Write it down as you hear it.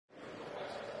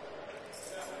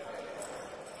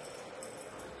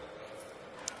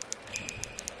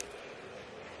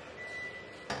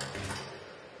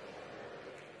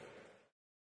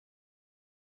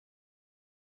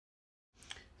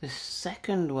The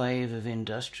second wave of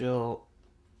industrial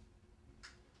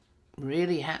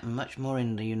really happened much more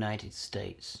in the United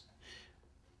States,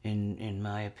 in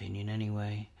my opinion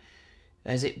anyway.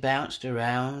 As it bounced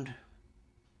around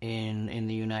in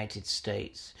the United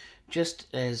States, just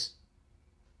as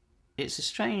it's a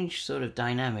strange sort of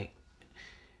dynamic.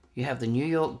 You have the New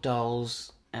York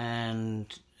Dolls and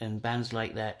bands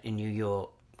like that in New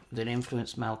York that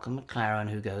influence Malcolm McLaren,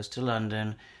 who goes to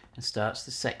London and starts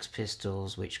the Sex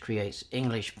Pistols, which creates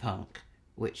English punk,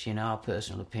 which in our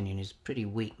personal opinion is pretty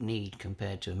weak-kneed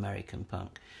compared to American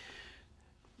punk.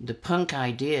 The punk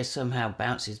idea somehow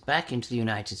bounces back into the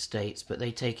United States, but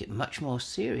they take it much more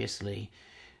seriously,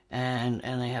 and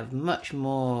they have much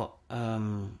more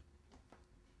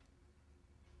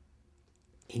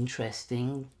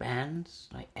interesting bands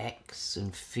like X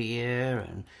and Fear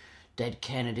and Dead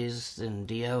Kennedys and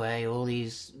DOA, all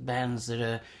these bands that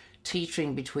are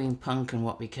teetering between punk and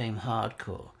what became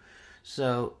hardcore.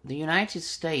 So the United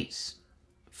States,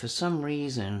 for some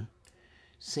reason,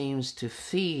 seems to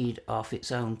feed off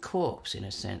its own corpse, in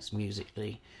a sense,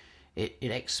 musically. It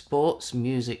exports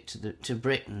music to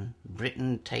Britain.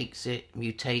 Britain takes it,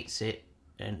 mutates it,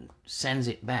 and sends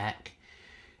it back.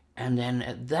 And then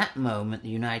at that moment, the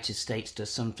United States does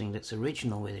something that's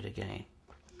original with it again.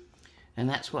 And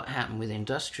that's what happened with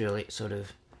industrial. It sort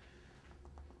of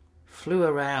flew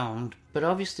around, but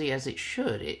obviously, as it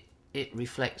should, it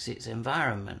reflects its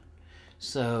environment.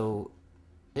 So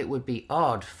it would be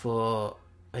odd for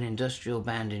an industrial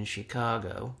band in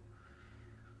Chicago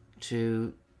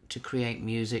to create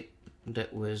music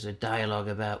that was a dialogue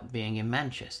about being in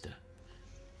Manchester.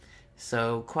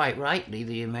 So quite rightly,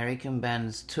 the American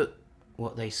bands took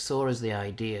what they saw as the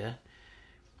idea,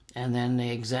 and then they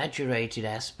exaggerated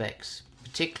aspects,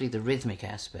 particularly the rhythmic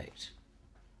aspect.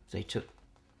 They took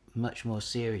much more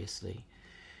seriously,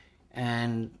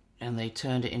 and they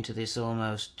turned it into this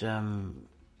almost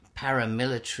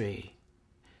paramilitary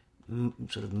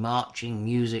sort of marching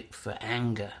music for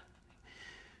anger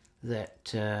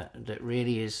that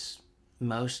really is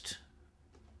most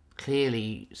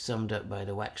clearly summed up by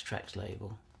the Wax Trax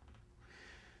label,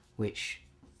 which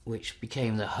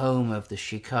became the home of the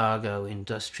Chicago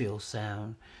industrial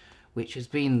sound, which has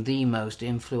been the most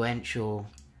influential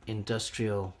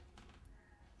industrial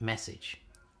message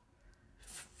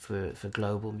for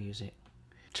global music.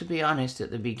 To be honest, at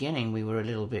the beginning we were a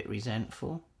little bit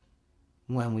resentful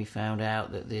when we found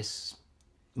out that this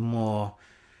more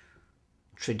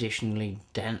traditionally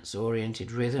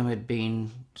dance-oriented rhythm had been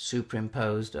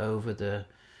superimposed over the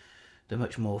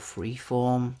much more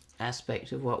free-form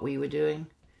aspect of what we were doing.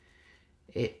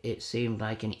 It seemed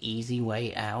like an easy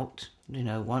way out. You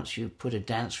know, once you put a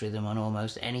dance rhythm on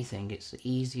almost anything, it's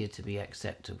easier to be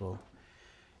acceptable.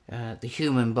 The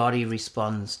human body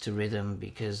responds to rhythm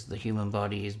because the human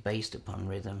body is based upon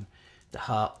rhythm. The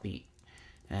heartbeat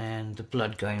and the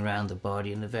blood going around the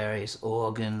body and the various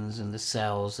organs and the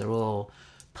cells are all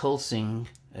pulsing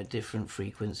at different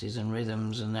frequencies and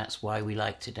rhythms, and that's why we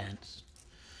like to dance.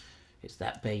 It's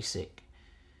that basic.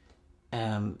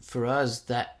 For us,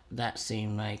 that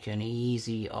seemed like an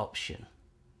easy option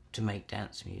to make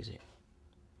dance music.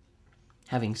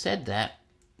 Having said that,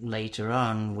 later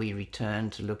on we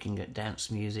returned to looking at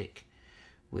dance music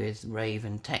with rave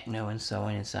and techno and so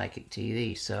on in Psychic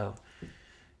TV. So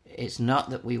it's not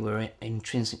that we were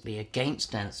intrinsically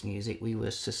against dance music, we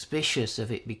were suspicious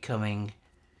of it becoming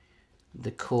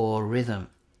the core rhythm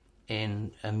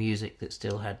in a music that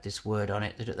still had this word on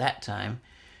it that at that time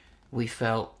we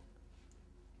felt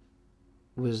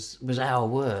was our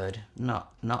word,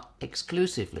 not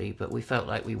exclusively, but we felt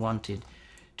like we wanted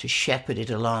to shepherd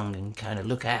it along and kind of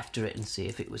look after it and see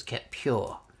if it was kept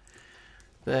pure.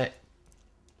 But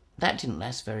that didn't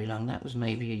last very long. That was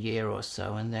maybe a year or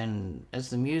so, and then as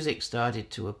the music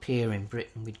started to appear in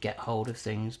Britain, we'd get hold of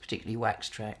things, particularly Wax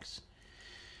Trax.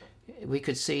 We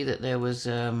could see that there was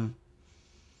a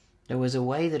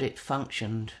way that it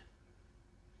functioned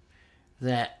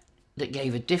that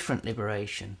gave a different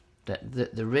liberation.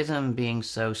 That the rhythm being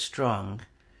so strong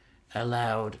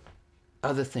allowed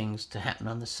other things to happen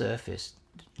on the surface.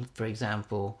 For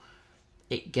example,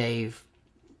 it gave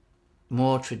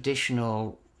more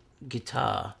traditional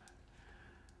guitar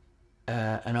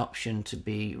an option to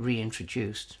be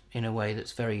reintroduced in a way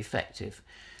that's very effective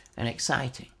and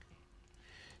exciting.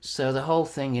 So the whole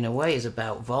thing in a way is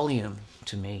about volume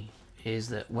to me, is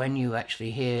that when you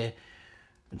actually hear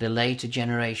the later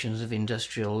generations of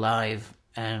industrial live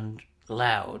and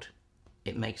loud,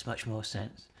 it makes much more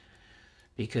sense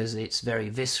because it's very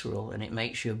visceral and it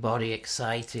makes your body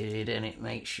excited and it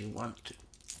makes you want to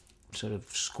sort of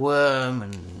squirm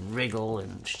and wriggle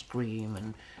and scream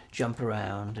and jump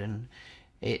around, and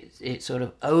it sort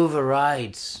of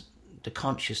overrides the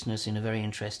consciousness in a very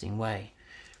interesting way,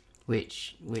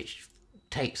 which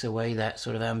takes away that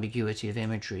sort of ambiguity of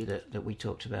imagery that we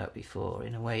talked about before.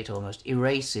 In a way, it almost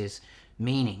erases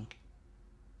meaning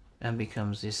and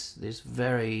becomes this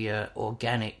very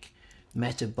organic,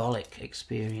 metabolic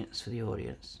experience for the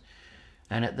audience.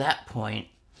 And at that point,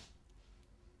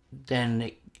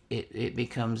 then it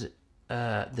becomes,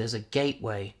 there's a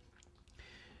gateway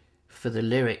for the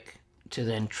lyric to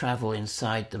then travel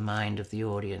inside the mind of the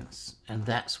audience. And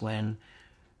that's when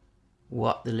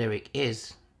what the lyric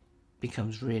is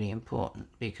becomes really important,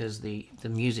 because the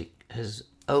music has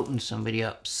opened somebody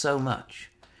up so much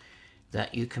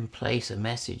that you can place a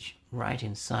message right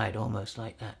inside, almost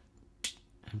like that,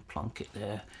 and plonk it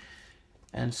there.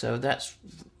 And so that's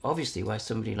obviously why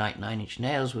somebody like Nine Inch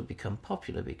Nails would become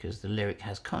popular, because the lyric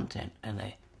has content and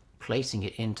they're placing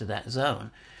it into that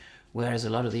zone. Whereas a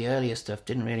lot of the earlier stuff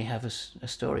didn't really have a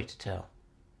story to tell.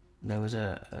 There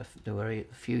were a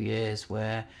few years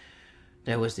where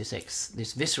there was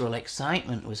this visceral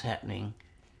excitement was happening,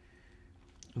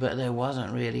 but there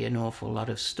wasn't really an awful lot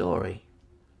of story.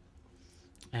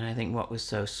 And I think what was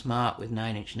so smart with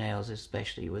Nine Inch Nails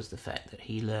especially was the fact that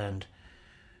he learned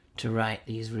to write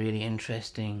these really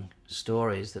interesting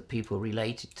stories that people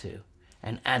related to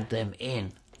and add them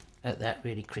in at that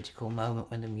really critical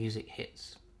moment when the music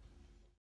hits.